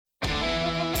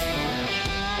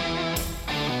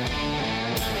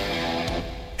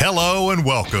Hello and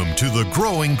welcome to the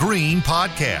Growing Green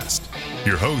podcast.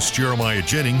 Your host, Jeremiah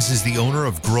Jennings, is the owner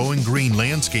of Growing Green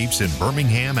Landscapes in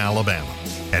Birmingham, Alabama,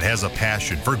 and has a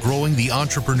passion for growing the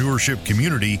entrepreneurship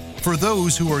community for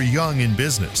those who are young in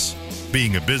business.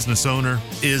 Being a business owner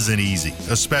isn't easy,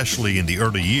 especially in the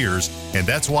early years, and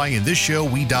that's why in this show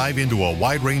we dive into a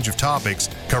wide range of topics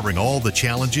covering all the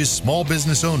challenges small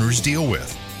business owners deal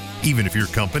with. Even if your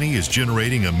company is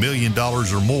generating $1 million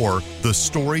or more, the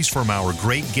stories from our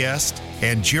great guest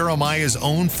and Jeremiah's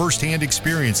own firsthand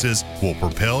experiences will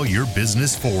propel your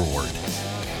business forward.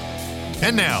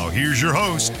 And now, here's your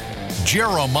host,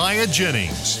 Jeremiah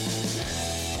Jennings.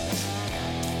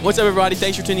 What's up, everybody?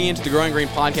 Thanks for tuning in to the Growing Green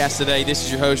podcast today. This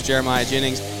is your host, Jeremiah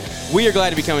Jennings. We are glad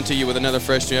to be coming to you with another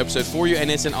fresh new episode for you,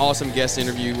 and it's an awesome guest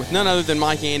interview with none other than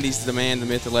Mike Andes, the man, the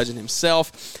myth, the legend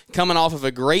himself, coming off of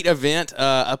a great event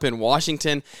up in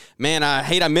Washington. Man, I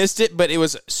hate I missed it, but it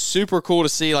was super cool to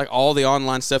see like all the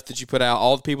online stuff that you put out,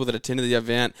 all the people that attended the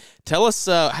event. Tell us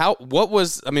what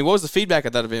was the feedback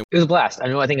at that event? It was a blast. I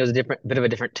think it was a bit of a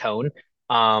different tone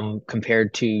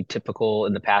compared to typical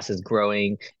in the past as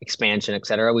growing, expansion, et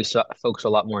cetera. We saw folks a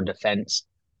lot more in defense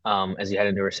as you head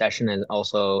into recession, and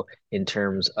also in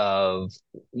terms of,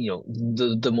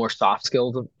 the more soft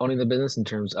skills of owning the business in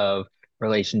terms of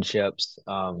relationships,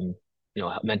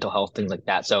 mental health, things like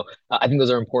that. So I think those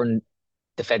are important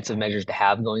defensive measures to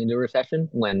have going into a recession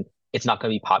when it's not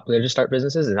going to be popular to start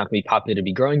businesses. It's not going to be popular to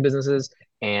be growing businesses,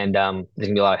 and there's going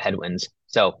to be a lot of headwinds.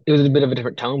 So it was a bit of a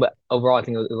different tone, but overall, I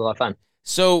think it was a lot of fun.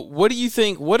 So what do you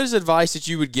think, what is advice that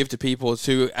you would give to people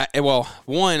to,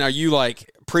 one, are you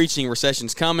like preaching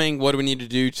recession's coming? What do we need to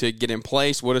do to get in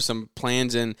place? What are some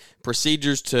plans and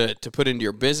procedures to put into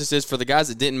your businesses? For the guys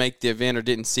that didn't make the event or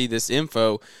didn't see this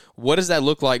info, what does that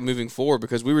look like moving forward?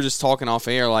 Because we were just talking off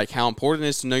air, like how important it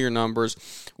is to know your numbers.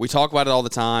 We talk about it all the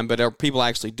time, but are people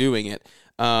actually doing it?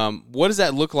 What does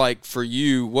that look like for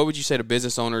you? What would you say to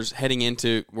business owners heading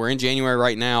into, we're in January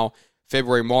right now,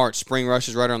 February, March, spring rush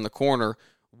is right around the corner.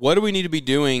 What do we need to be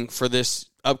doing for this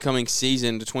upcoming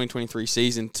season, the 2023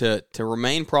 season, to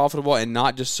remain profitable and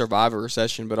not just survive a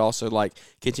recession, but also like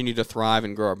continue to thrive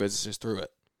and grow our businesses through it?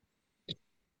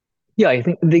 Yeah, I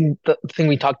think the thing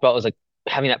we talked about was like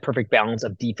having that perfect balance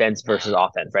of defense versus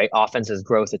offense, right? Offense is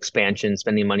growth, expansion,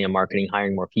 spending money on marketing,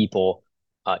 hiring more people.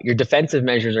 Your defensive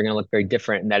measures are going to look very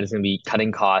different, and that is going to be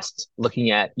cutting costs,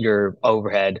 looking at your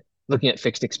overhead, looking at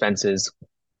fixed expenses,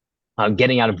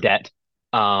 getting out of debt,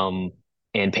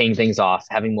 and paying things off,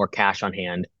 having more cash on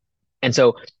hand. And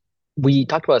so we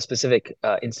talked about a specific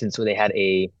instance where they had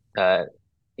a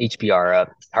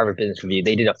HBR, Harvard Business Review.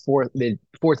 They did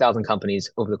 4,000 companies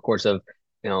over the course of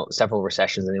several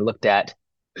recessions, and they looked at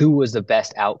who was the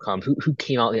best outcome, who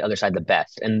came out the other side the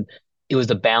best. And it was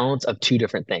the balance of two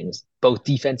different things, both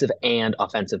defensive and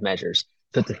offensive measures.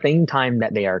 So at the same time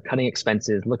that they are cutting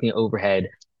expenses, looking at overhead,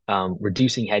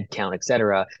 reducing headcount, et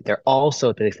cetera, they're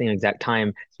also at the same exact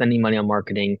time spending money on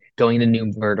marketing, going into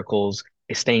new verticals,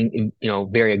 staying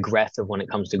very aggressive when it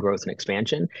comes to growth and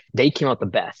expansion. They came out the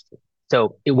best.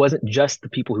 So it wasn't just the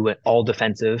people who went all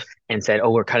defensive and said,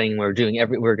 "Oh, we're going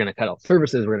to cut out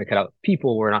services, we're going to cut out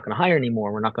people, we're not going to hire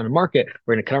anymore, we're not going to market,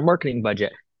 we're going to cut our marketing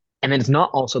budget." And then it's not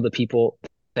also the people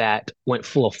that went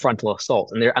full of frontal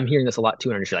assault. And I'm hearing this a lot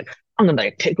too, and you're like, I'm going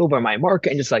to take over my market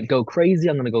and just like go crazy.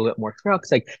 I'm going to go get more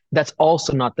trucks. Like that's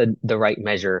also not the right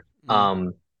measure.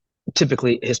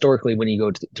 Typically, historically, when you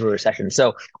go through a recession.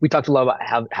 So we talked a lot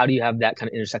about how do you have that kind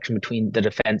of intersection between the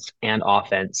defense and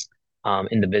offense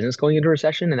in the business going into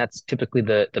recession. And that's typically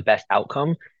the best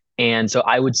outcome. And so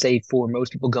I would say for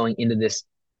most people going into this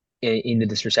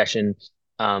recession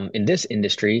in this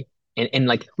industry, and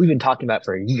like we've been talking about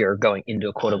for a year going into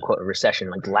a quote unquote recession.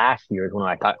 Like last year is when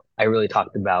I really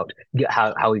talked about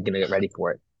how we're going to get ready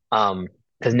for it.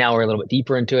 Because now we're a little bit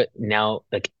deeper into it. Now,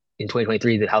 like in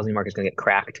 2023, the housing market is going to get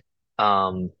cracked.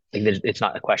 It's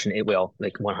not a question. It will,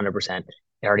 like 100%.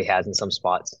 It already has in some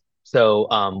spots.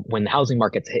 So when the housing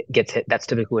market gets hit, that's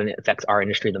typically when it affects our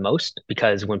industry the most,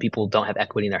 because when people don't have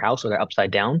equity in their house or they're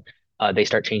upside down, they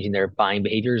start changing their buying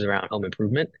behaviors around home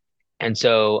improvement. And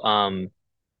so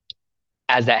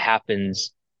as that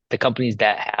happens, the companies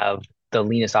that have the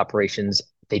leanest operations,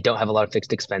 they don't have a lot of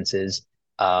fixed expenses.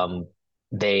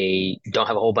 They don't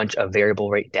have a whole bunch of variable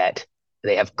rate debt.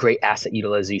 They have great asset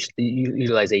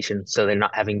utilization, so they're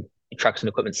not having trucks and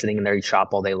equipment sitting in their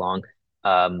shop all day long.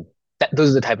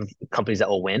 Those are the type of companies that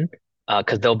will win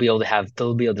because they'll be able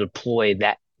to deploy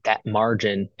that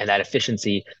margin and that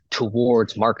efficiency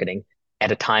towards marketing at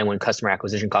a time when customer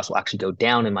acquisition costs will actually go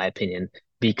down, in my opinion,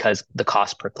 because the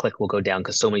cost per click will go down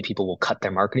because so many people will cut their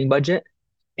marketing budget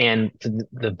And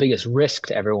the biggest risk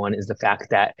to everyone is the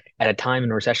fact that at a time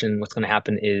in a recession, what's going to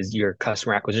happen is your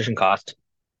customer acquisition cost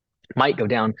might go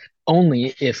down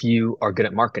only if you are good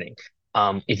at marketing.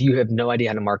 If you have no idea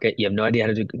how to market, you have no idea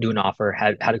how to do an offer,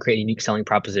 how to create a unique selling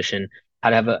proposition, how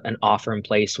to have an offer in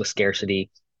place with scarcity.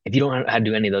 If you don't know how to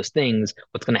do any of those things,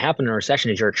 what's going to happen in a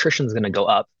recession is your attrition is going to go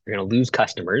up. You're going to lose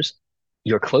customers.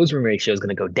 Your close rate ratio is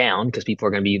going to go down because people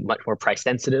are going to be much more price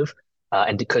sensitive,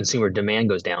 and consumer demand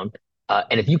goes down.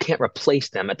 And if you can't replace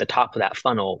them at the top of that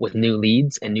funnel with new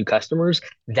leads and new customers,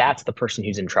 that's the person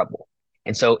who's in trouble.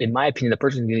 And so, in my opinion, the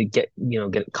person who's going to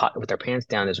get caught with their pants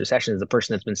down in this recession is the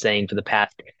person that's been saying for the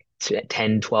past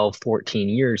 10, 12, 14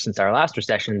 years since our last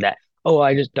recession that, oh,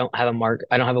 I just don't have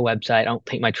I don't have a website. I don't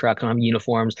paint my truck. I don't have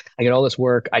uniforms. I get all this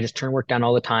work. I just turn work down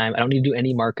all the time. I don't need to do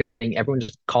any marketing. Everyone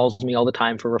just calls me all the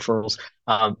time for referrals.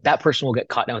 That person will get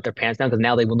caught down with their pants down because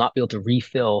now they will not be able to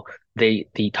refill the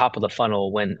top of the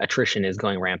funnel when attrition is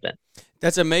going rampant.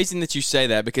 That's amazing that you say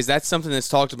that, because that's something that's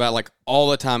talked about like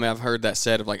all the time. I've heard that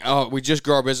said of like, oh, we just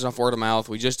grow our business off word of mouth.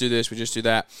 We just do this. We just do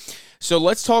that. So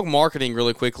let's talk marketing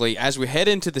really quickly. As we head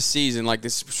into the season, like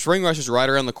this spring rush is right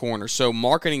around the corner. So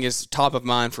marketing is top of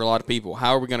mind for a lot of people.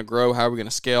 How are we going to grow? How are we going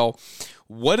to scale?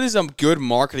 What does a good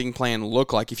marketing plan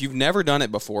look like if you've never done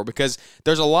it before? Because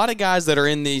there's a lot of guys that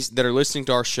are listening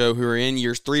to our show who are in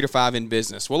years 3 to 5 in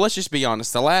business. Well, let's just be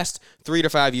honest. The last 3 to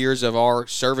 5 years of our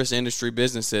service industry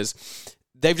businesses,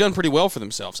 they've done pretty well for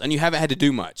themselves, and you haven't had to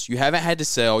do much. You haven't had to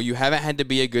sell. You haven't had to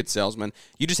be a good salesman.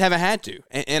 You just haven't had to.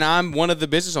 And I'm one of the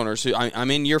business owners who I'm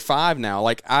in year 5 now.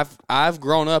 Like I've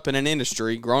grown up in an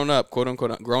industry, quote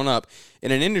unquote, grown up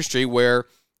in an industry where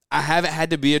I haven't had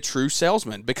to be a true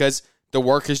salesman because the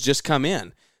work has just come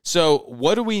in. So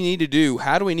what do we need to do?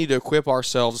 How do we need to equip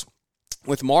ourselves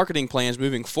with marketing plans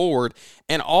moving forward?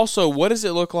 And also, what does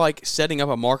it look like setting up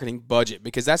a marketing budget?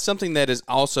 Because that's something that is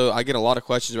also, I get a lot of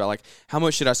questions about, like, how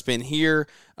much should I spend here?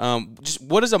 Just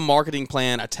what does a marketing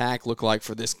plan attack look like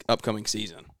for this upcoming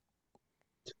season?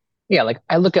 Yeah, like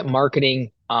I look at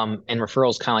marketing and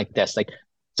referrals kind of like this. Like,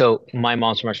 so my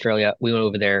mom's from Australia. We went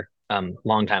over there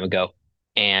long time ago,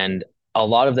 and a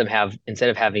lot of them have, instead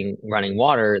of having running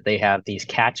water, they have these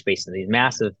catch basins, these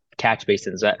massive catch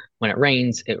basins that when it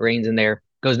rains in there,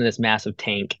 goes in this massive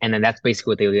tank, and then that's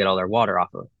basically what they get all their water off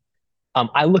of.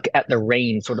 I look at the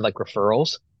rain sort of like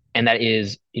referrals, and that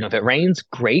is, if it rains,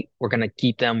 great, we're going to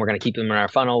keep them. We're going to keep them in our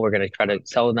funnel. We're going to try to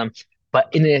sell them. But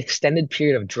in an extended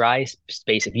period of dry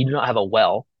space, if you do not have a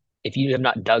well, if you have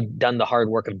not done the hard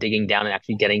work of digging down and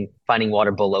actually finding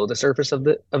water below the surface of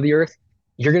the earth,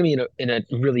 you're going to be in a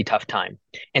really tough time.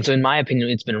 And so in my opinion,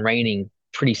 it's been raining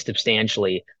pretty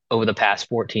substantially over the past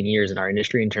 14 years in our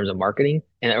industry in terms of marketing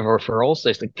and referrals. So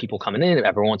it's like people coming in,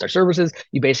 everyone wants our services.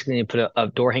 You basically need to put a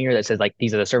door hanger that says, like,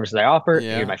 these are the services I offer.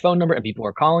 Yeah. Here's my phone number, and people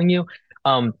are calling you.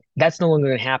 That's no longer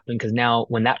going to happen, because now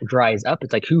when that dries up,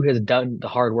 it's like, who has done the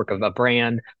hard work of a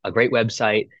brand, a great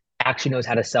website, actually knows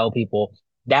how to sell people?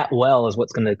 That well is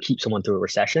what's going to keep someone through a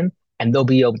recession. And they'll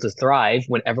be able to thrive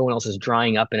when everyone else is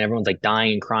drying up and everyone's like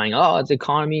dying and crying, oh, it's the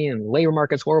economy and labor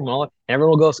market's horrible and all that. And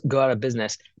everyone will go out of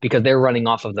business because they're running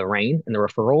off of the rain and the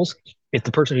referrals. It's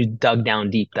the person who's dug down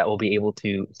deep that will be able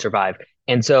to survive.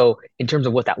 And so in terms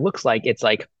of what that looks like, it's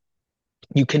like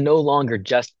you can no longer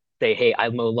just say, hey, I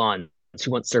mow lawns, who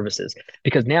wants services?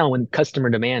 Because now when customer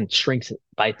demand shrinks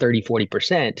by 30,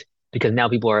 40%, because now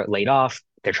people are laid off,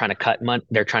 they're trying to cut money.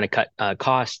 They're trying to cut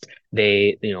costs.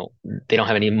 They don't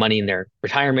have any money in their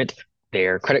retirement.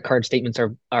 Their credit card statements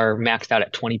are maxed out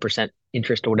at 20%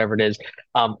 interest or whatever it is.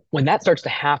 When that starts to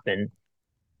happen,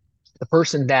 the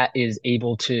person that is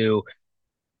able to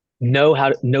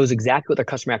knows exactly what their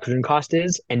customer acquisition cost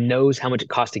is and knows how much it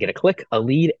costs to get a click, a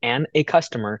lead, and a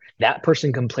customer, that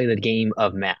person can play the game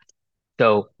of math.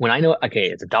 So when I know, okay,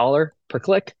 it's $1 per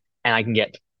click, and I can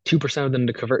get 2% of them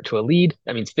to convert to a lead,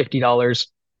 that means $50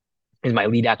 is my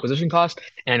lead acquisition cost.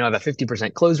 And I know I have a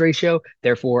 50% close ratio.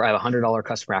 Therefore, I have a $100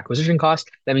 customer acquisition cost.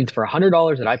 That means for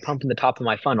 $100 that I pump in the top of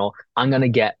my funnel, I'm going to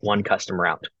get one customer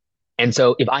out. And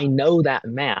so if I know that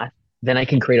math, then I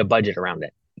can create a budget around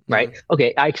it, right? Mm-hmm. Okay,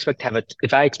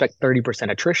 if I expect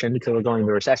 30% attrition because we're going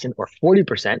into a recession, or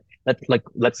 40%,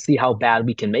 let's see how bad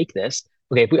we can make this.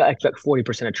 Okay, if we expect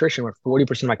 40% attrition, where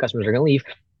 40% of my customers are going to leave,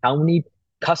 how many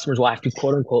customers will have to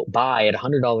quote unquote buy at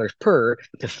 $100 per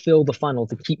to fill the funnel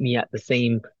to keep me at the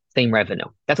same revenue?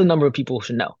 That's a number of people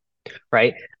should know,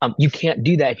 right? You can't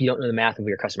do that if you don't know the math of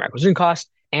your customer acquisition cost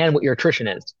and what your attrition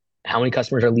is. How many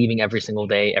customers are leaving every single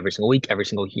day, every single week, every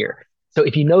single year? So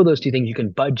if you know those two things, you can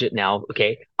budget now.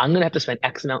 Okay, I'm going to have to spend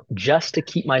X amount just to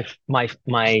keep my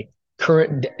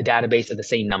current database at the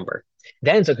same number.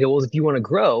 Then it's okay, well, if you want to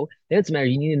grow, then it's a matter,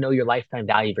 you need to know your lifetime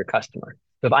value of your customer.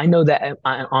 So if I know that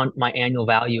on my annual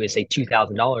value is say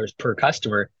 $2,000 per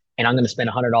customer, and I'm going to spend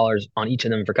 $100 on each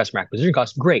of them for customer acquisition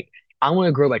costs, great. I want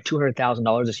to grow by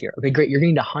 $200,000 this year. Okay, great. You're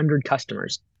getting to 100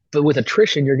 customers, but with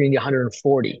attrition, you're getting to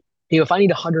 140. If I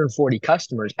need 140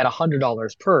 customers at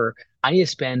 $100 per, I need to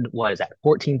spend, what is that,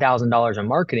 $14,000 on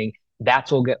marketing.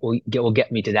 That's what will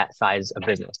get me to that size of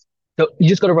business. So you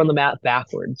just got to run the math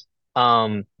backwards.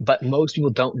 But most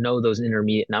people don't know those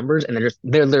intermediate numbers, and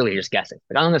they're literally just guessing.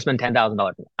 Like, I'm going to spend $10,000. I'm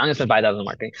going to spend $5,000 on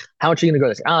marketing. How much are you going to grow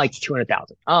this year? Oh, like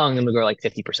 200,000. Oh, I'm going to grow like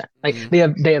 50%. Like they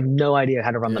have no idea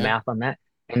how to run the math on that.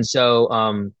 And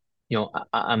so,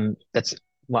 that's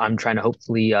what I'm trying to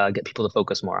hopefully get people to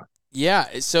focus more on.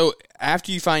 Yeah. So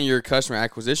after you find your customer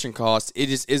acquisition costs,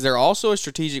 is there also a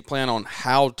strategic plan on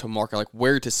how to market, like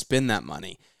where to spend that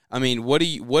money? I mean, what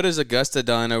has Augusta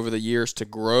done over the years to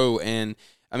grow? And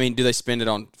I mean, do they spend it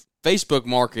on Facebook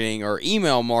marketing or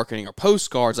email marketing or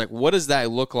postcards? Like, what does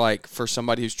that look like for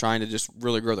somebody who's trying to just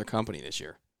really grow their company this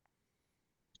year?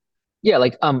 Yeah,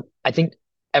 I think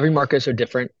every marketers are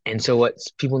different, and so what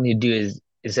people need to do is,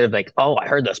 instead of like, oh, I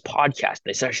heard this podcast,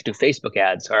 they said I should do Facebook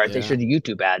ads, or they should do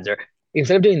YouTube ads, or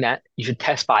instead of doing that, you should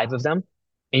test 5 of them,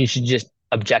 and you should just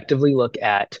objectively look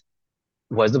at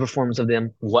what is the performance of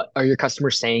them, what are your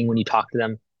customers saying when you talk to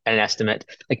them, and an estimate.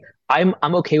 Like I'm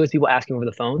okay with people asking over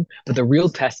the phone, but the real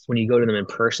test is when you go to them in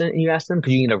person and you ask them,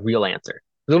 because you need a real answer.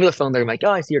 Over the phone, they're like,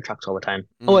 oh, I see your trucks all the time.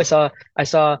 Oh, I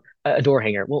saw a door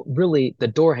hanger. Well, really, the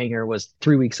door hanger was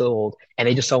 3 weeks old, and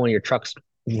they just saw one of your trucks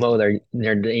mow their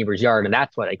neighbor's yard, and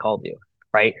that's why they called you,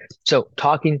 right? So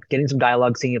talking, getting some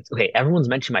dialogue, seeing if, okay, everyone's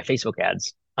mentioning my Facebook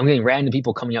ads. I'm getting random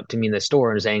people coming up to me in the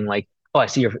store and saying like, oh, I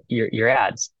see your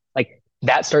ads. Like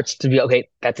that starts to be, okay,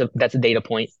 that's a data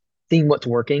point. Seeing what's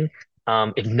working.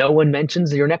 If no one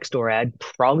mentions your Nextdoor ad,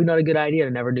 probably not a good idea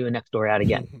to never do a Nextdoor ad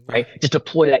again, right? Just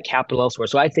deploy that capital elsewhere.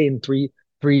 So I'd say in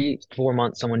 4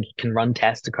 months, someone can run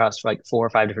tests across like 4 or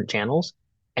 5 different channels,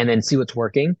 and then see what's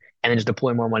working, and then just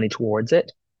deploy more money towards it.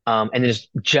 And then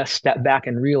just step back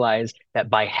and realize that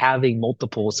by having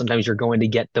multiples, sometimes you're going to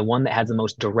get the one that has the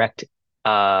most direct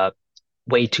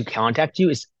way to contact you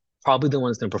is probably the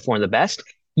one that's going to perform the best,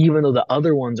 even though the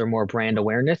other ones are more brand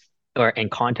awareness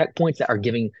and contact points that are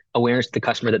giving awareness to the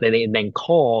customer that they then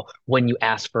call when you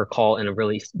ask for a call in a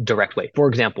really direct way. For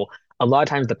example, a lot of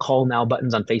times the call now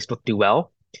buttons on Facebook do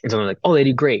well, and someone's like, oh, they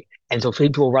do great. And so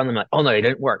people will run them like, oh, no, they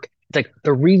didn't work. It's like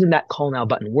the reason that call now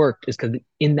button worked is because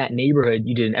in that neighborhood,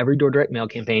 you did an every door direct mail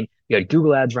campaign, you had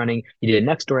Google ads running, you did a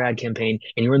Nextdoor ad campaign,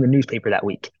 and you were in the newspaper that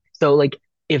week. So like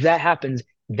if that happens,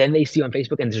 then they see you on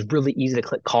Facebook and it's really easy to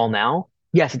click call now.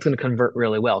 Yes, it's going to convert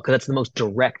really well because that's the most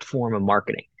direct form of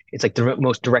marketing. It's like the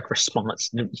most direct response.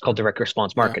 It's called direct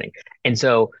response marketing. Yeah. And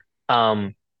so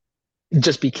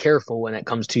just be careful when it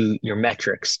comes to your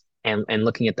metrics and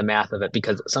looking at the math of it,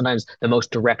 because sometimes the most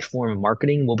direct form of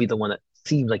marketing will be the one that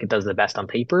seems like it does the best on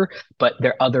paper, but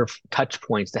there are other touch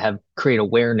points to create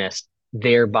awareness,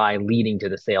 thereby leading to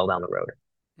the sale down the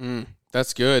road.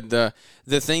 That's good. The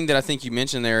thing that I think you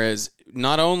mentioned there is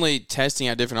not only testing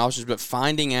out different options, but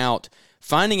finding out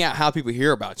how people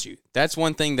hear about you. That's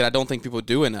one thing that I don't think people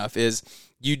do enough is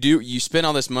you spend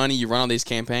all this money, you run all these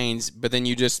campaigns, but then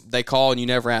they call and you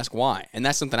never ask why. And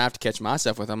that's something I have to catch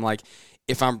myself with. I'm like,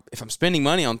 if I'm spending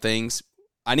money on things,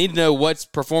 I need to know what's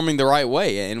performing the right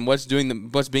way and what's being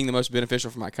the most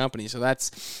beneficial for my company. So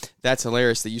that's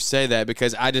hilarious that you say that,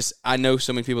 because I know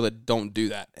so many people that don't do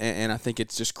that, and I think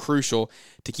it's just crucial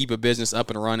to keep a business up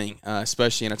and running,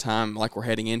 especially in a time like we're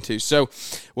heading into. So,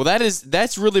 well,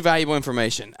 that's really valuable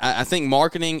information. I think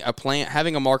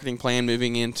having a marketing plan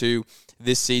moving into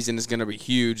this season is going to be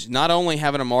huge. Not only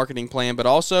having a marketing plan, but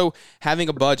also having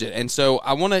a budget. And so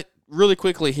I want to really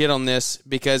quickly hit on this,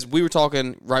 because we were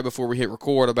talking right before we hit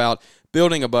record about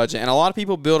building a budget, and a lot of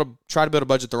people try to build a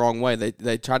budget the wrong way.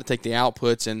 They try to take the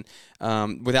outputs and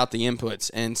without the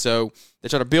inputs, and so they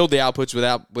try to build the outputs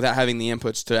without having the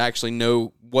inputs to actually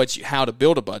know how to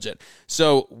build a budget.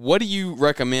 So, what do you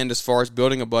recommend as far as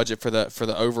building a budget for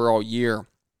the overall year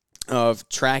of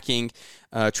tracking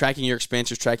your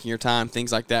expenses, tracking your time,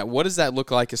 things like that? What does that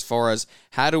look like as far as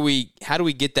how do we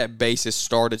get that basis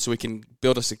started so we can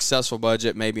build a successful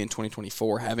budget maybe in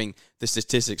 2024, having the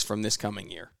statistics from this coming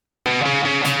year?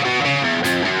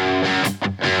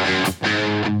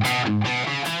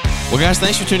 Well, guys,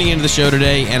 thanks for tuning into the show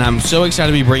today, and I'm so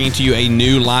excited to be bringing to you a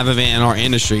new live event in our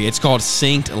industry. It's called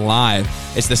Synced Live.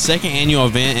 It's the second annual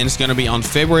event, and it's going to be on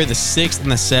February the 6th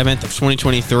and the 7th of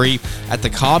 2023 at the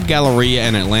Cobb Galleria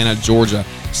in Atlanta, Georgia.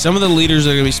 Some of the leaders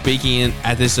that are going to be speaking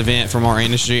at this event from our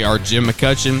industry are Jim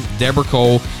McCutcheon, Deborah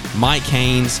Cole, Mike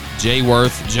Haynes, Jay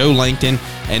Worth, Joe Langton,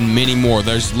 and many more.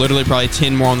 There's literally probably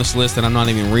 10 more on this list that I'm not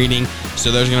even reading,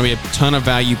 so there's going to be a ton of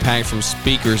value packed from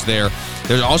speakers there.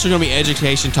 There's also going to be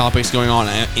education topics going on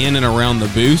in and around the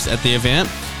booth at the event.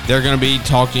 They're going to be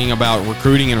talking about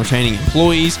recruiting and retaining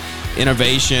employees,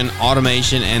 innovation,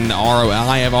 automation, and the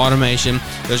ROI of automation.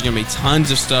 There's going to be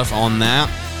tons of stuff on that.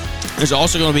 There's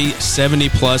also going to be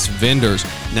 70-plus vendors.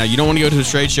 Now, you don't want to go to a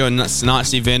trade show and not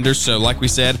see vendors. So, like we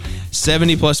said,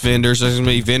 70-plus vendors. There's going to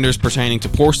be vendors pertaining to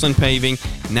porcelain paving,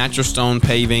 natural stone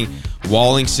paving,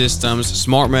 walling systems,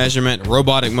 smart measurement,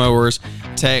 robotic mowers,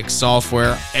 tech,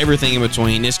 software, everything in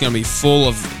between. It's going to be full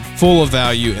of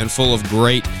value and full of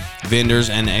great vendors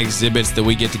and exhibits that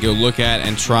we get to go look at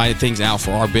and try things out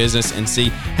for our business and see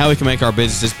how we can make our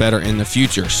businesses better in the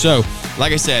future. So,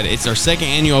 like I said, it's our second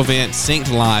annual event,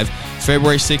 Synced Live,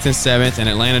 February 6th and 7th in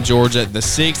Atlanta, Georgia. The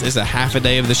 6th is a half a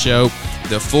day of the show.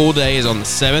 The full day is on the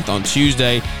 7th, on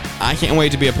Tuesday. I can't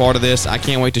wait to be a part of this. I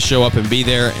can't wait to show up and be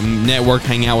there and network,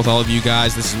 hang out with all of you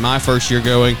guys. This is my first year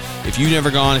going. If you've never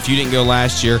gone, if you didn't go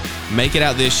last year, make it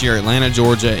out this year, Atlanta,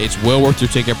 Georgia. It's well worth your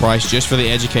ticket price just for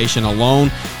the education alone,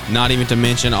 not even to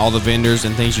mention all the vendors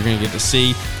and things you're going to get to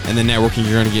see and the networking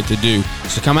you're going to get to do.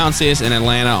 So come out and see us in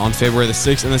Atlanta on February the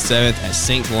 6th and the 7th at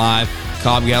Synced Live,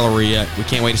 Cobb Galleria. We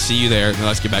can't wait to see you there. Now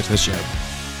let's get back to the show.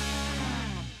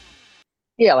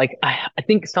 Yeah, like I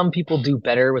think some people do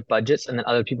better with budgets and then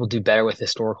other people do better with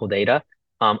historical data.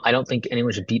 I don't think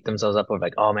anyone should beat themselves up over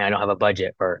like, oh man, I don't have a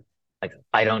budget, or like,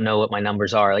 I don't know what my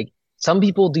numbers are. Like, some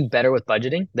people do better with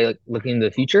budgeting. They like looking into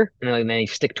the future and then they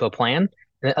stick to a plan. And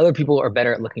then other people are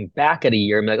better at looking back at a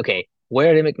year and be like, okay,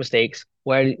 where did I make mistakes?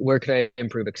 Where could I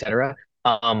improve, et cetera.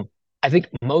 I think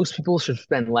most people should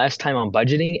spend less time on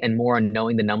budgeting and more on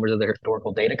knowing the numbers of their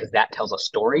historical data, because that tells a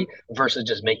story versus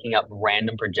just making up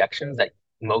random projections that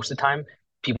most of the time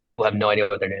people have no idea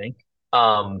what they're doing.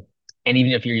 And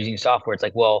even if you're using software, it's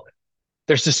like, well,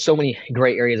 there's just so many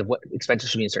gray areas of what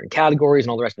expenses should be in certain categories and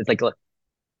all the rest. It's like, look,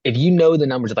 if you know the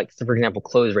numbers of, like, for example,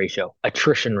 close ratio,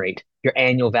 attrition rate, your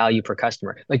annual value per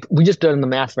customer, like we just done the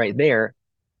math right there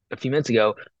a few minutes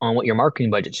ago on what your marketing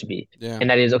budget should be. Yeah.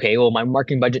 And that is, okay, well, my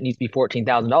marketing budget needs to be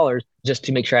 $14,000 just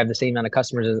to make sure I have the same amount of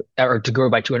customers or to grow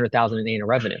by 200,000 in annual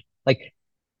revenue. Like,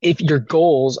 if your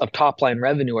goals of top line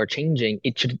revenue are changing,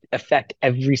 it should affect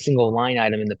every single line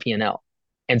item in the P&L.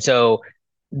 And so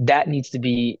that needs to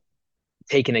be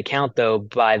taken account, though,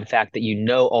 by the fact that you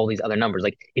know all these other numbers.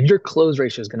 Like, if your close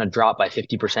ratio is going to drop by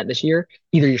 50% this year,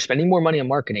 either you're spending more money on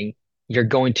marketing, you're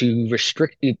going to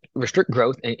restrict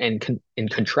growth and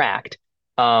contract,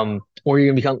 or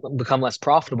you're going to become less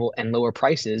profitable and lower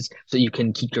prices so you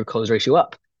can keep your close ratio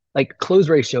up. Like, close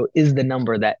ratio is the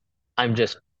number that I'm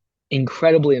just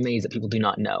incredibly amazed that people do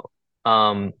not know.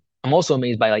 I'm also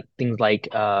amazed by like things like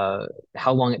how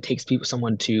long it takes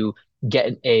someone to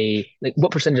get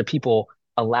what percentage of people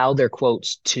allow their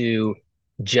quotes to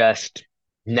just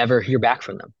never hear back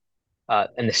from them.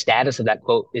 And the status of that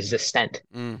quote is just sent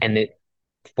and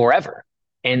forever.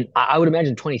 And I would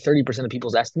imagine 20-30% of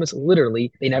people's estimates,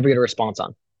 literally, they never get a response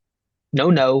on.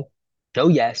 No,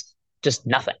 yes, just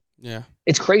nothing. Yeah.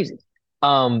 It's crazy.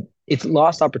 It's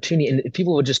lost opportunity. And if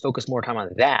people would just focus more time on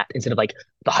that instead of like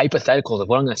the hypotheticals of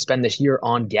what I'm going to spend this year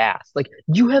on gas. Like,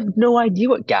 you have no idea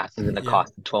what gas is going to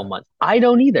cost in 12 months. I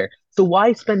don't either. So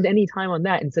why spend any time on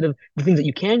that instead of the things that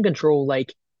you can control,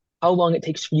 like how long it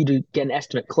takes for you to get an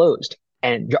estimate closed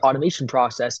and your automation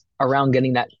process around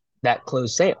getting that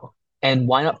closed sale? And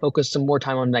why not focus some more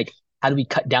time on like, how do we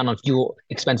cut down on fuel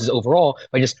expenses overall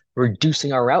by just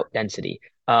reducing our route density?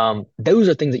 Those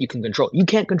are things that you can control. You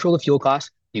can't control the fuel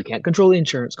costs. You can't control the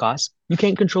insurance costs. You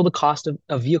can't control the cost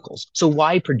of vehicles. So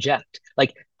why project?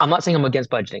 Like, I'm not saying I'm against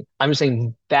budgeting. I'm just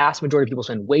saying vast majority of people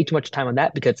spend way too much time on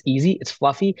that because it's easy, it's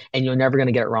fluffy, and you're never going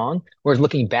to get it wrong. Whereas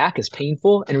looking back is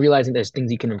painful and realizing there's things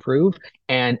you can improve.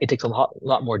 And it takes a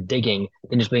lot more digging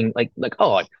than just being like,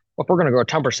 oh, if we're going to grow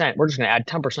 10%, we're just going to add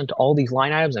 10% to all these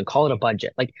line items and call it a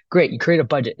budget. Like, great, you create a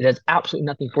budget. It has absolutely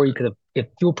nothing for you because if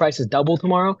fuel prices double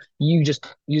tomorrow, you just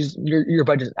use your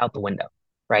budget out the window,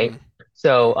 right?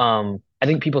 So I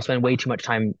think people spend way too much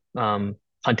time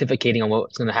pontificating on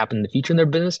what's going to happen in the future in their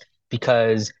business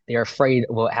because they are afraid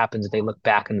of what happens if they look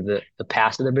back into the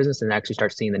past of their business and actually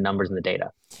start seeing the numbers and the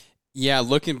data. Yeah,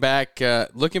 looking back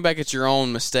at your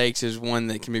own mistakes is one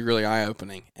that can be really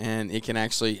eye-opening, and it can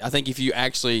actually, I think if you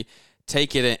actually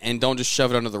take it and don't just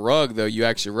shove it under the rug, though. You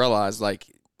actually realize, like,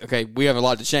 okay, we have a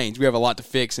lot to change. We have a lot to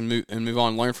fix and move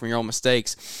on, learn from your own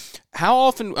mistakes. How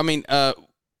often, I mean,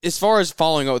 as far as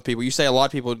following up with people, you say a lot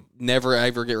of people never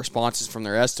ever get responses from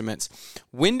their estimates.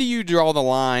 When do you draw the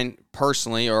line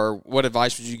personally, or what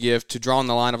advice would you give to drawing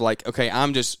the line of like, okay, I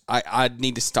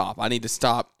need to stop. I need to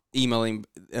stop emailing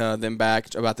them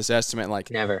back about this estimate.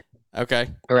 Like, Never. okay.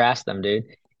 Harass them, dude.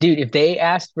 Dude, if they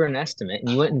asked for an estimate and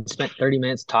you went and spent 30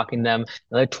 minutes talking to them,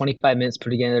 another 25 minutes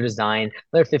putting together their design,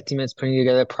 another 15 minutes putting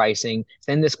together their pricing,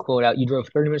 send this quote out, you drove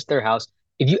 30 minutes to their house.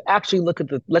 If you actually look at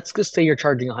let's just say you're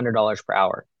charging $100 per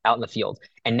hour out in the field,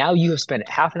 and now you have spent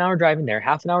half an hour driving there,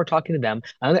 half an hour talking to them,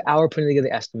 another hour putting together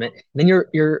the estimate, then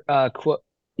your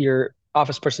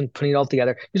office person putting it all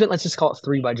together. You spent, let's just call it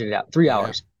 3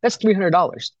 hours. That's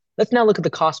 $300. Let's now look at the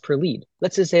cost per lead.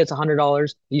 Let's just say it's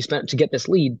 $100 you spent to get this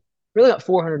lead. Really got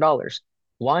 $400.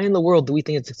 Why in the world do we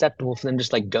think it's acceptable for them to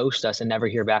just like ghost us and never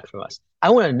hear back from us?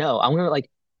 I want to know. I want to like,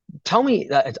 tell me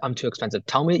that I'm too expensive.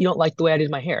 Tell me that you don't like the way I did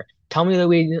my hair. Tell me the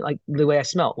way you didn't like the way I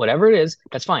smell. Whatever it is,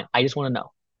 that's fine. I just want to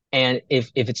know. And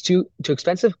if it's too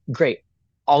expensive, great.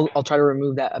 I'll try to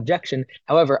remove that objection.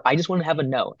 However, I just want to have a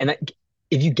no. And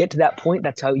if you get to that point,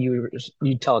 that's how you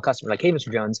tell a customer like, hey, Mr.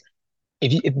 Jones,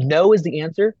 if no is the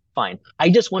answer, fine. I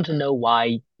just want to know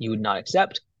why you would not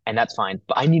accept. And that's fine,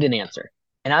 but I need an answer,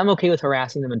 and I'm okay with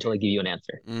harassing them until I give you an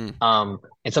answer.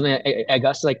 It's something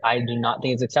Augusta, like, I do not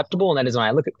think it's acceptable, and that is when I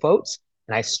look at quotes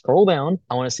and I scroll down,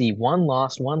 I want to see one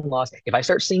lost. If I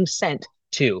start seeing sent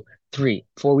 2, 3,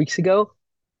 4 weeks ago,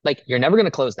 like, you're never going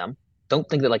to close them. Don't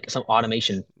think that like some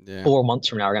automation 4 months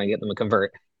from now are going to get them to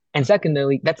convert. And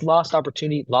secondarily, that's lost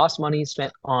opportunity, lost money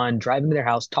spent on driving to their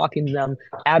house, talking to them,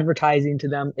 advertising to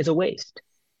them. It's a waste.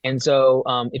 And so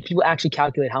if people actually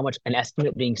calculate how much an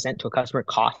estimate being sent to a customer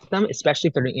costs them, especially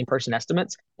if they're doing in-person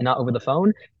estimates and not over the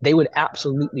phone, they would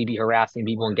absolutely be harassing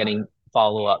people and getting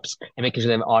follow-ups and making sure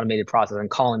they have an automated process and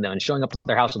calling them and showing up at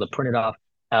their house with a printed off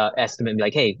estimate and be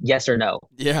like, hey, yes or no.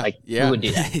 Who would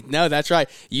do that? No, that's right.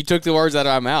 You took the words out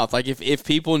of my mouth. Like, if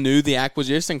people knew the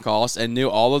acquisition costs and knew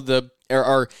all of the,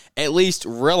 or at least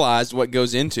realized what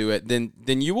goes into it, then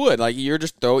you would. Like, you're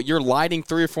lighting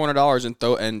 $300 or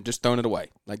 $400 and just throwing it away.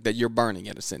 Like, that you're burning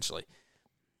it essentially.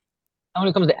 And when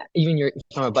it comes to even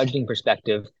from a budgeting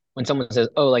perspective, when someone says,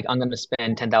 oh, like, I'm going to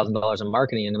spend $10,000 in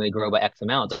marketing and I'm going to grow by X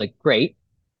amount, it's like, great.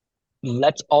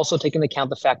 Let's also take into account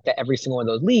the fact that every single one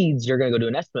of those leads you're going to go do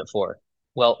an estimate for.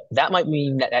 Well, that might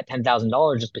mean that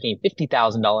 $10,000 just became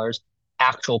 $50,000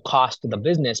 actual cost to the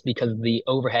business because of the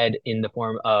overhead in the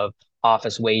form of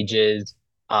office wages,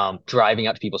 driving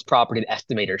out to people's property, the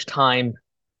estimator's time.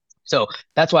 So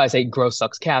that's why I say growth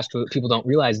sucks cash. What people don't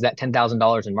realize is that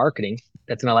 $10,000 in marketing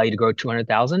that's going to allow you to grow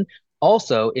 200,000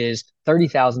 also is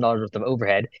 $30,000 worth of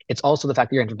overhead. It's also the fact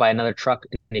that you're going to buy another truck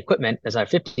and equipment that's at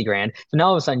 $50,000. So now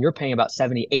all of a sudden you're paying about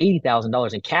 $70,000,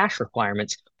 $80,000 in cash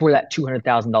requirements for that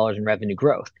 $200,000 in revenue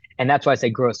growth. And that's why I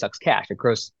say growth sucks cash.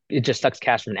 It just sucks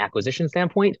cash from an acquisition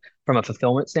standpoint, from a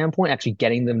fulfillment standpoint, actually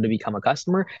getting them to become a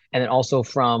customer. And then also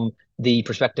from the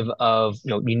perspective of,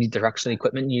 you need the trucks and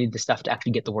equipment, you need the stuff to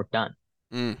actually get the work done.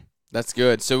 That's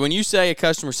good. So when you say a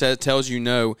customer tells you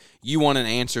no, you want an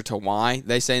answer to why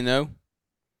they say no?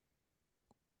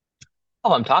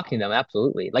 Oh, I'm talking to them.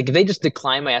 Absolutely. Like, if they just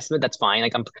decline my estimate, that's fine.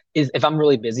 Like, if I'm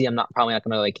really busy, I'm probably not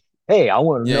going to like, hey, I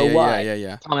want to know why.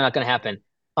 Yeah. Probably not going to happen.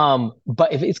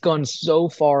 But if it's gone so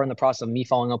far in the process of me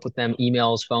following up with them,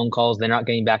 emails, phone calls, they're not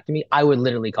getting back to me, I would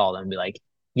literally call them and be like,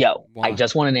 yo, Wow. I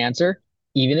just want an answer.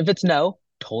 Even if it's no,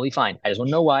 totally fine. I just want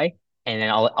to know why. And then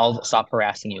I'll stop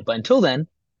harassing you. But until then,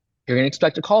 you're going to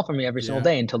expect a call from me every single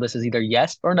day until this is either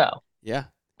yes or no. Yeah.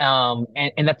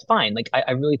 And that's fine. Like,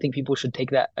 I really think people should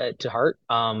take that to heart.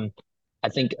 I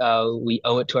think we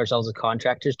owe it to ourselves as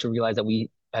contractors to realize that we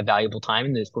have valuable time,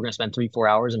 and if we're going to spend 3-4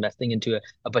 hours investing into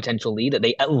a potential lead, that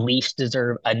they at least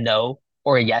deserve a no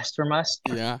or a yes from us.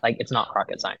 Yeah. Like, it's not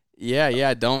rocket science.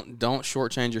 Yeah. Don't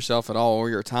shortchange yourself at all or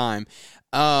your time.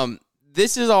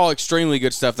 This is all extremely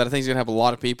good stuff that I think is going to help a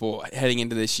lot of people heading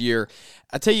into this year.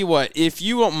 I tell you what, if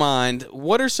you won't mind,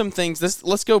 what are some things,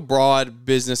 let's go broad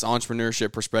business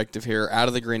entrepreneurship perspective here out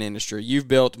of the green industry. You've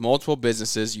built multiple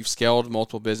businesses. You've scaled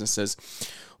multiple businesses.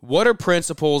 What are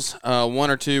principles, 1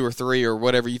 or 2 or 3 or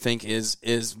whatever you think is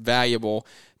valuable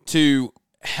to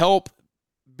help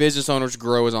business owners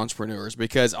grow as entrepreneurs?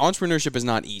 Because entrepreneurship is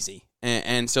not easy.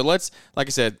 And so let's, like I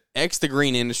said, X the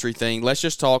green industry thing. Let's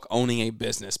just talk owning a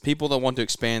business. People that want to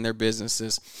expand their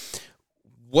businesses.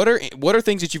 What are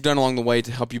things that you've done along the way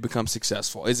to help you become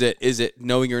successful? Is it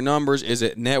knowing your numbers? Is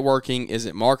it networking? Is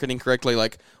it marketing correctly?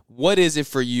 Like, what is it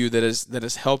for you that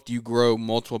has helped you grow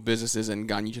multiple businesses and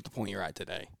gotten you to the point you're at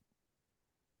today?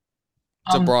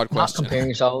 It's a broad Not question. comparing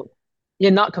yourself. Yeah,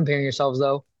 not comparing yourselves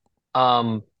though.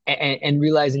 And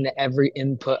realizing that every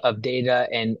input of data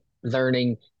and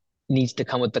learning needs to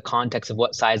come with the context of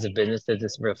what size of business does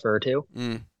this refer to.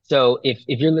 Mm, So if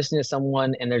you're listening to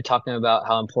someone and they're talking about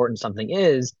how important something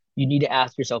is, you need to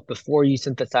ask yourself before you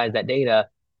synthesize that data,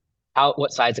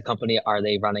 what size of company are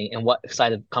they running and what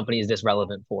size of company is this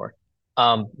relevant for?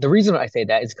 The reason I say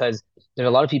that is because there's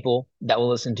a lot of people that will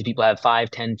listen to people have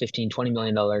 5, 10, 15, $20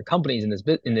 million companies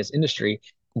in this industry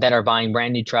that are buying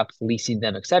brand new trucks, leasing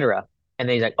them, etc. And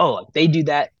they're like, oh, they do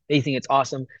that. They think it's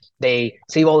awesome. They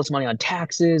save all this money on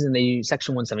taxes and they use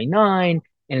Section 179,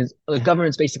 and the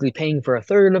government's basically paying for a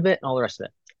third of it and all the rest of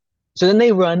it. So then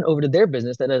they run over to their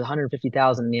business that does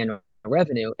 150,000 in the annual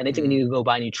revenue, and they think they need to go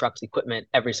buy new trucks, equipment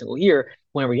every single year.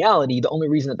 When in reality, the only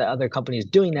reason that the other company is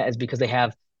doing that is because they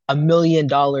have $1 million in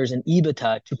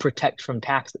EBITDA to protect from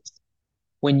taxes.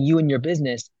 When you and your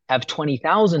business have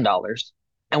 $20,000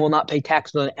 and will not pay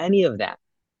taxes on any of that,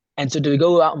 and so to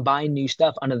go out and buy new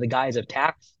stuff under the guise of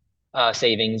tax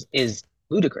savings is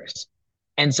ludicrous.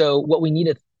 And so what we need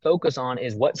to focus on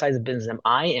is what size of business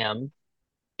I am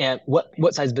and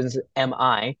what size business am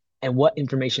I and what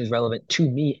information is relevant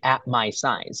to me at my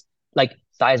size. Like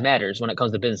size matters when it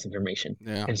comes to business information.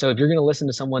 yeah. And so if you're going to listen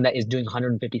to someone that is doing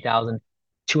 150,000,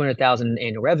 200,000 in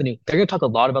annual revenue, they're going to talk a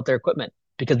lot about their equipment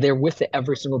because they're with it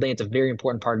every single day. It's a very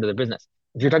important part of their business.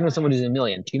 If you're talking to someone who's a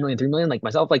million, 2 million, 3 million, like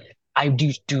myself, like I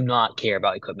do not care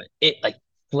about equipment. It like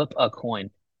flip a coin.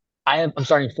 I'm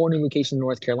starting 4 new locations in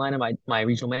North Carolina. My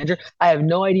regional manager, I have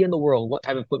no idea in the world what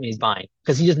type of equipment he's buying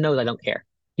because he just knows I don't care.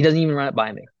 He doesn't even run it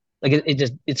by me. Like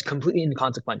it's completely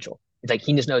inconsequential. It's like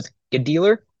he just knows good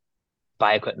dealer,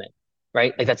 buy equipment,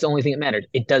 right? Like that's the only thing that matters.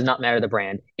 It does not matter the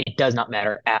brand. It does not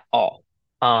matter at all.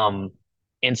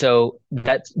 And so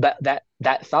that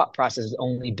thought process is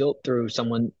only built through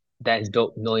someone that has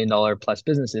built $1 million plus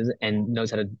businesses and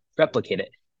knows how to replicate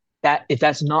it. That if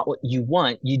that's not what you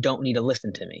want, you don't need to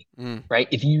listen to me, right?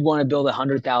 If you want to build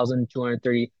 100,000,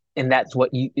 230, and that's what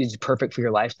is perfect for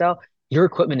your lifestyle, your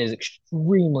equipment is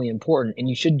extremely important, and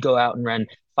you should go out and run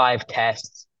 5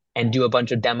 tests and do a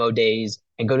bunch of demo days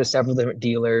and go to several different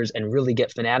dealers and really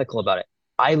get fanatical about it.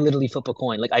 I literally flip a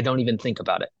coin. Like I don't even think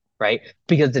about it, right?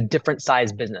 Because it's a different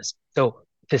size business. So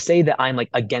to say that I'm like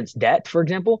against debt, for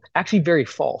example, actually very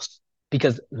false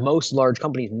because most large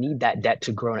companies need that debt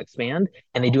to grow and expand,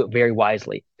 and they do it very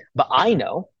wisely. But I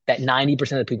know that 90%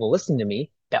 of the people listening to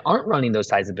me that aren't running those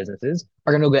size of businesses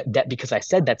are going to get debt because I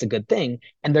said that's a good thing,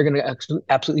 and they're going to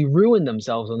absolutely ruin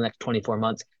themselves in the next 24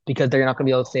 months because they're not going to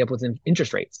be able to stay up with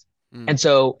interest rates. And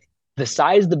so the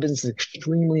size of the business is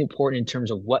extremely important in terms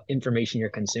of what information you're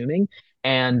consuming.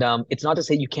 And it's not to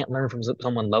say you can't learn from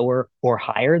someone lower or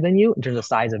higher than you in terms of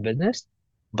size of business,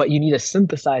 but you need to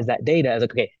synthesize that data as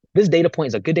like, okay, this data point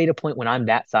is a good data point when I'm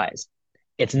that size.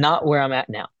 It's not where I'm at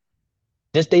now.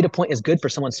 This data point is good for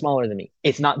someone smaller than me.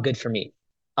 It's not good for me.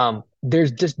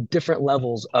 There's just different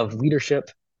levels of leadership,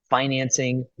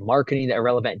 financing, marketing that are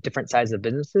relevant at different sizes of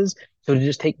businesses. So to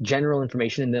just take general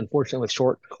information, and then unfortunately with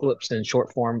short clips and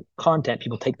short form content,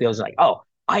 people take those and like, oh,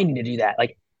 I need to do that.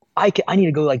 Like I need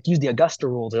to go like use the Augusta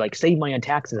rule to like save money on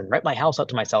taxes and rent my house out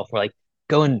to myself, or like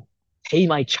go and pay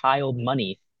my child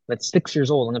money that's 6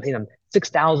 years old. I'm gonna pay them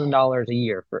 $6,000 a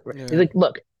year for. It's like,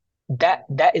 look, that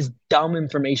is dumb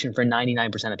information for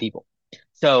 99% of people.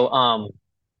 So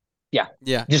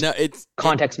yeah. Just no,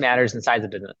 context matters and size of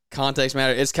business. Context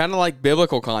matters. It's kind of like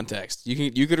biblical context.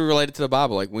 You could relate it to the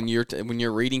Bible, like when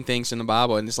you're reading things in the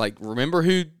Bible, and it's like remember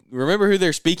who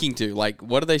they're speaking to. Like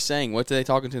what are they saying? What are they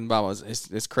talking to in the Bible?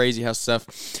 It's crazy how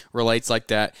stuff relates like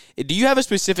that. Do you have a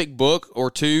specific book or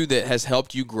two that has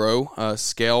helped you grow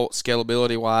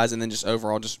scalability wise, and then just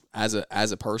overall, just as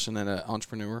a person and an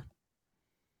entrepreneur?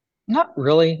 Not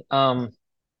really. I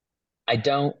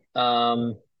don't.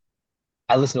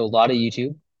 I listen to a lot of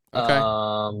YouTube.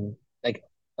 Okay. Like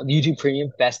YouTube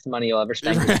Premium, best money you'll ever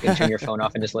spend. You can turn your phone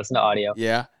off and just listen to audio.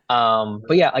 Yeah.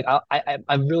 But yeah, like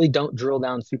I really don't drill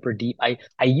down super deep. I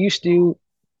used to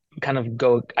kind of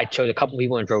go. I chose a couple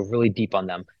people and drove really deep on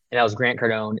them, and that was Grant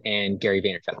Cardone and Gary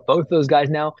Vaynerchuk. Both those guys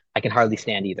now, I can hardly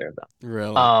stand either of them.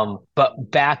 Really. But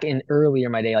back in earlier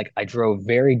in my day, like I drove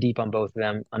very deep on both of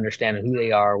them, understanding who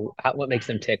they are, what makes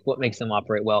them tick, what makes them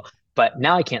operate well. But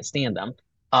now I can't stand them.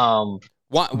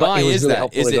 Why is really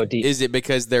that? Is it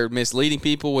because they're misleading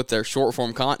people with their short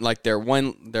form content, like their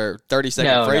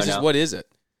 30-second phrases? No. What is it?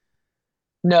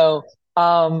 No.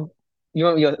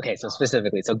 Okay, so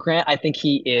specifically, so Grant, I think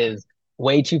he is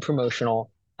way too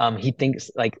promotional. He thinks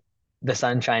like the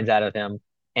sun shines out of him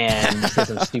and says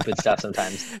some stupid stuff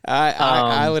sometimes.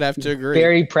 I would have to agree.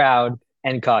 Very proud,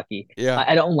 and cocky. Yeah.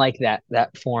 I don't like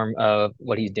that form of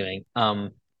what he's doing.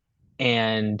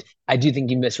 And I do think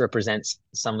he misrepresents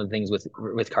some of the things with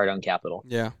Cardone Capital.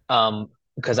 Yeah.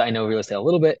 Because I know real estate a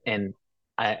little bit, and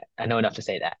I know enough to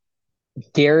say that.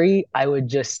 Gary, I would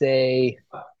just say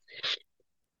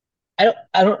I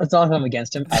don't it's not like I'm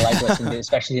against him. I like listening to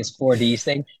especially his 4Ds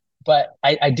thing. But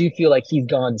I do feel like he's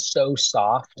gone so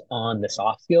soft on the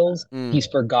soft skills. Mm, He's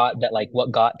forgot that like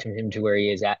what got to him to where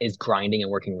he is at is grinding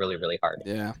and working really, really hard.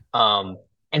 yeah. Um,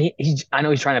 and he's I know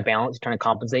he's trying to balance, trying to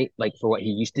compensate like for what he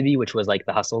used to be, which was like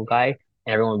the hustle guy.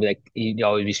 And everyone would be like, he'd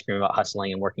always be screaming about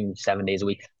hustling and working 7 days a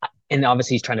week. And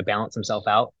obviously he's trying to balance himself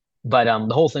out. But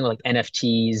the whole thing with like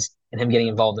NFTs and him getting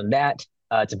involved in that,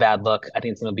 it's a bad look. I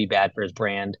think it's going to be bad for his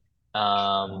brand.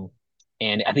 Um,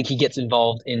 and I think he gets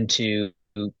involved into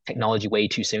technology way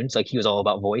too soon. So like he was all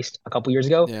about voice a couple years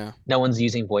ago. Yeah. No one's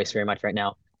using voice very much right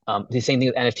now. The same thing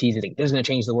with NFTs. Is like, this is going to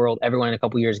change the world. Everyone in a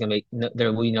couple years is going to make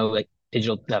there will like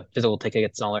digital physical ticket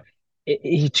gets smaller.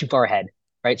 He's too far ahead,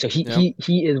 right? So Yep.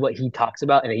 he is what he talks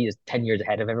about, and he is 10 years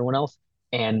ahead of everyone else,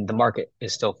 and the market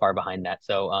is still far behind that.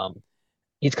 So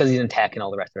he's because he's in tech and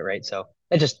all the rest of it, right? So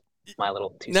that's just my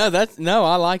little two No, cents.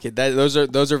 I like it. Those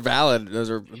are valid.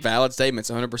 Those are valid statements,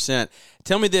 100%.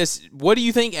 Tell me this: what do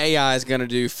you think AI is going to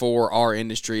do for our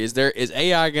industry? Is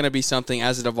AI going to be something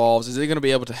as it evolves? Is it going to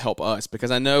be able to help us? Because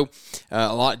I know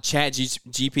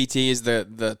GPT is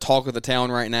the talk of the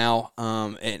town right now,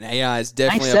 and AI is Nice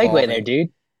definitely segue evolving. there, dude.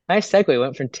 Nice segue.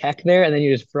 Went from tech there, and then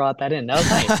you just brought that in. That was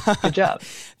nice. Good job.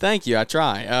 Thank you. I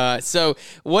try. So,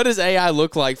 what does AI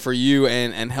look like for you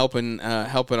and helping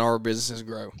our businesses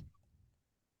grow?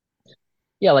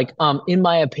 Yeah, like in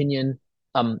my opinion,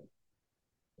 um,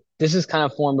 this is kind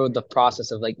of formed with the process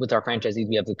of like with our franchisees,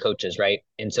 we have the coaches, right?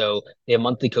 And so they have a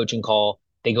monthly coaching call.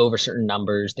 They go over certain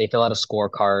numbers. They fill out a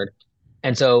scorecard.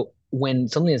 And so when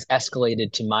something is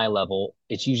escalated to my level,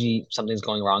 it's usually something's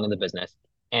going wrong in the business.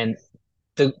 And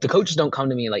the coaches don't come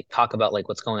to me and like talk about like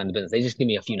what's going on in the business. They just give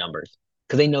me a few numbers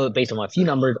because they know that based on a few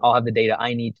numbers, I'll have the data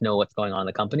I need to know what's going on in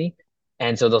the company.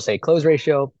 And so they'll say close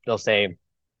ratio. They'll say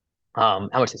how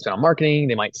much they spend on marketing.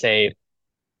 They might say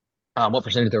what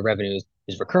percentage of their revenue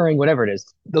is recurring, whatever it is.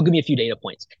 They'll give me a few data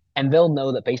points, and they'll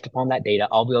know that based upon that data,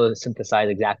 I'll be able to synthesize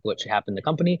exactly what should happen in the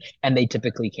company, and they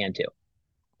typically can too.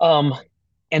 Um,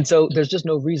 and so there's just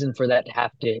no reason for that to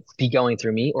have to be going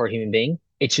through me or a human being.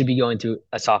 It should be going through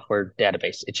a software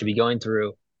database. It should be going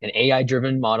through an AI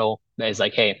driven model that is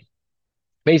like, hey,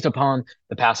 based upon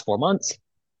the past 4 months,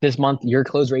 this month your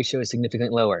close ratio is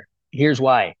significantly lower. Here's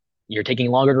why. You're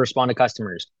taking longer to respond to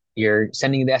customers. You're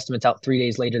sending the estimates out 3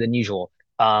 days later than usual.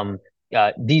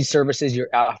 These services you're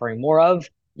offering more of,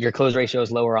 your close ratio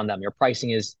is lower on them. Your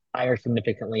pricing is higher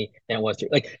significantly than it was.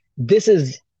 Like this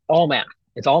is all math.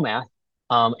 It's all math.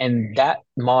 And that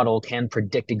model can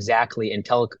predict exactly and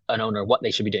tell an owner what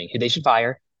they should be doing, who they should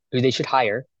fire, who they should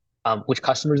hire, which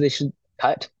customers they should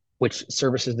cut, which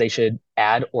services they should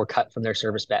add or cut from their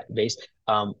service base,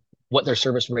 what their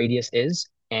service radius is,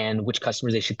 and which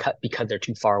customers they should cut because they're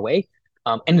too far away.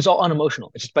 And it's all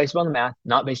unemotional. It's just based upon the math,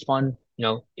 not based upon,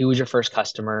 who was your first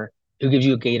customer, who gives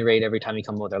you a Gatorade every time you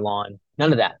come with their lawn.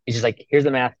 None of that. It's just like, here's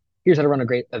the math. Here's how to run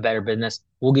a better business.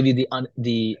 We'll give you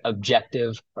the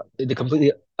objective, the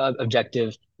completely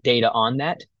objective data on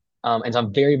that. And so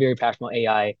I'm very, very passionate about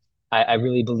AI. I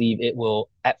really believe it will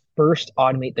at first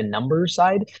automate the numbers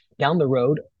side. Down the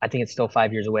road, I think it's still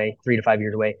 5 years away, 3 to 5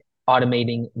 years away,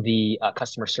 automating the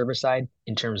customer service side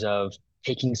in terms of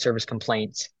taking service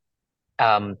complaints,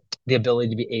 the ability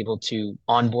to be able to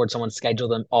onboard someone, schedule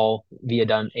them all via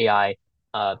done AI.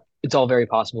 It's all very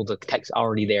possible. The tech's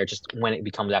already there, just when it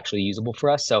becomes actually usable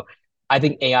for us. So I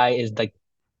think AI is like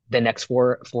the next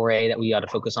foray that we ought to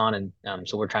focus on, and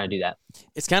so we're trying to do that.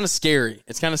 It's kind of scary.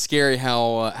 It's kind of scary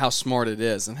how smart it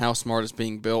is and how smart it's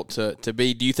being built to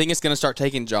be. Do you think it's going to start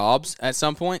taking jobs at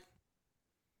some point?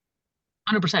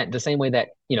 100%. The same way that,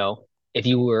 if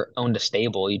you were owned a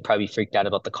stable, you'd probably be freaked out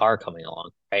about the car coming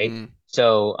along, right? Mm,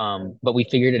 So, but we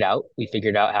figured it out. We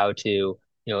figured out how to,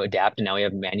 adapt, and now we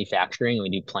have manufacturing, and we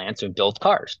do plants and build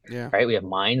cars, yeah. right? We have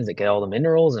mines that get all the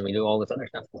minerals, and we do all this other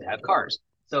stuff to have cars.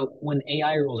 So when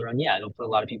AI rolls around, yeah, it'll put a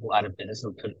lot of people out of business.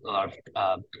 It'll put a lot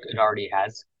of, it already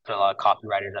has put a lot of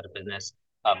copywriters out of business,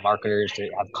 marketers to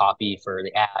have copy for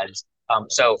the ads.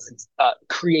 So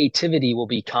creativity will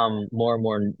become more and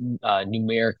more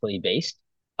numerically based,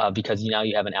 because now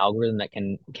you have an algorithm that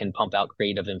can pump out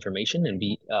creative information and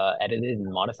be edited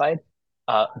and modified.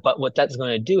 But what that's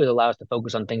going to do is allow us to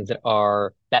focus on things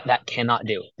that cannot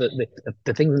do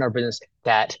the things in our business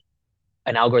that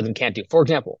an algorithm can't do. For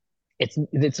example, it's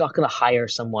not going to hire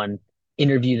someone,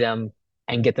 interview them,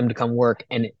 and get them to come work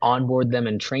and onboard them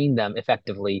and train them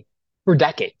effectively for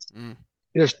decades.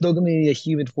 There's still going to need a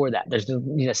human for that. There's going to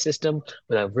need a system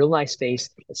with a real nice face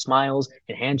that smiles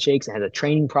and handshakes and has a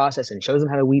training process and shows them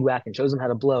how to weed whack and shows them how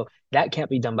to blow. That can't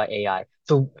be done by AI.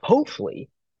 So hopefully,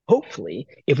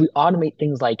 if we automate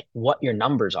things like what your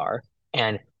numbers are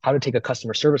and how to take a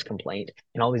customer service complaint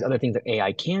and all these other things that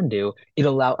AI can do,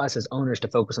 it'll allow us as owners to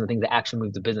focus on the things that actually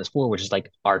move the business forward, which is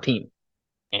like our team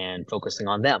and focusing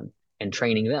on them and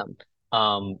training them.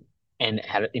 And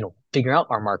how to, figure out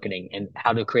our marketing and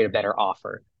how to create a better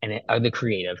offer and are the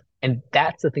creative. And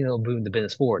that's the thing that will move the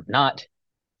business forward, not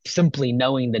simply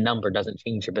knowing the number doesn't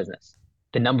change your business.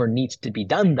 The number needs to be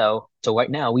done though. So right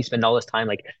now we spend all this time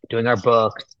like doing our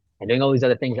books and doing all these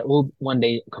other things that will one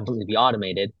day completely be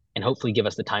automated and hopefully give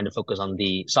us the time to focus on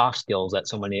the soft skills that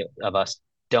so many of us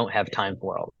don't have time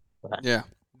for. Yeah.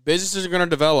 Businesses are going to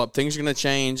develop. Things are going to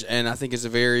change, and I think it's a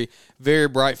very, very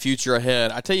bright future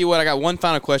ahead. I tell you what, I got one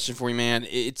final question for you, man.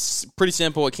 It's pretty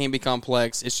simple. It can't be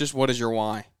complex. It's just, what is your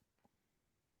why?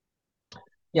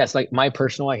 Yeah, it's like my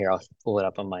personal why. Here, I'll pull it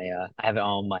up on my I have it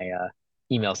on my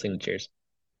email signatures.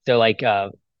 So like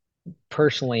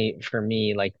personally for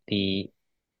me, like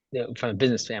from a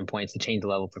business standpoint, it's to change the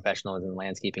level of professionalism in the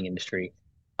landscaping industry.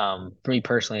 For me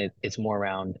personally, it's more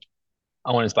around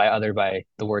I want to inspire others by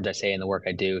the words I say and the work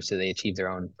I do so they achieve their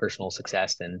own personal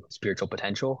success and spiritual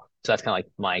potential. So that's kind of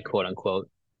like my quote unquote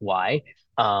why.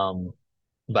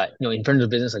 But in terms of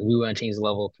business, like we want to change the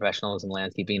level of professionalism in the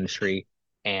landscaping industry.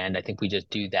 And I think we just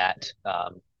do that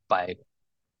by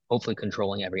hopefully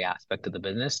controlling every aspect of the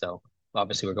business. So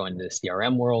obviously we're going to the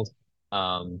CRM world.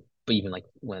 But even like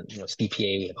when, CPA,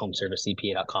 we have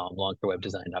homeservicecpa.com,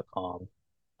 lawncarewebdesign.com,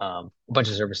 a bunch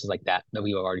of services like that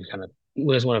we already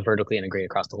we just want to vertically integrate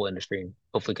across the whole industry and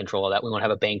hopefully control all that. We want to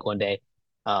have a bank one day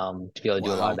to be able to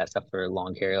do a lot of that stuff for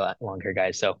lawn care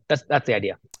guys. So that's the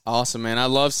idea. Awesome, man. I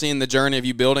love seeing the journey of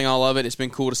you building all of it. It's been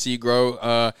cool to see you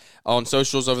grow on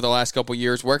socials over the last couple of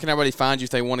years. Where can everybody find you if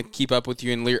they want to keep up with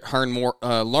you and learn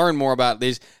more about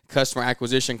these customer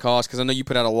acquisition costs? Because I know you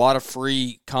put out a lot of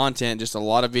free content, just a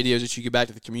lot of videos that you give back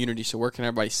to the community. So where can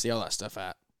everybody see all that stuff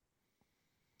at?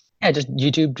 Yeah, just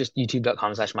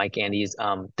youtube.com/Mike Andes.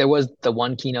 There was the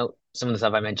one keynote, some of the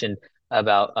stuff I mentioned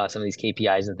about some of these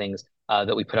KPIs and things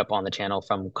that we put up on the channel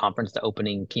from conference, the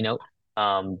opening keynote.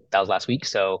 That was last week,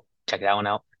 so check that one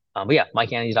out. But yeah,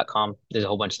 MikeAndes.com. There's a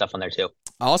whole bunch of stuff on there too.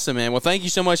 Awesome, man. Well, thank you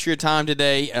so much for your time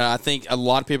today. I think a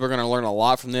lot of people are going to learn a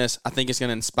lot from this. I think it's going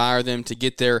to inspire them to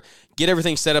get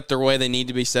everything set up the way they need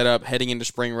to be set up heading into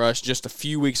Spring Rush, just a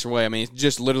few weeks away. I mean, it's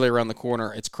just literally around the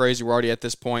corner. It's crazy. We're already at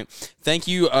this point. Thank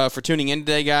you for tuning in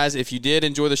today, guys. If you did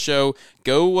enjoy the show,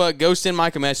 go send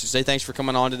Mike a message. Say thanks for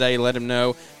coming on today. Let him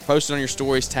know. Post it on your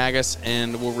stories. Tag us,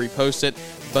 and we'll repost it.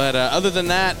 But other than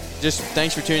that, just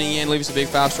thanks for tuning in. Leave us a big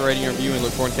 5-star rating and review, and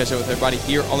look forward to catching up with everybody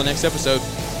here on the next episode.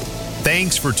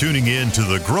 Thanks for tuning in to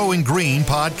the Growing Green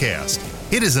podcast.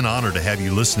 It is an honor to have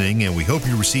you listening, and we hope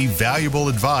you receive valuable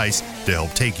advice to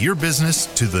help take your business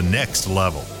to the next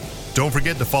level. Don't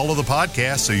forget to follow the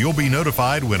podcast so you'll be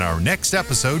notified when our next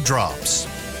episode drops.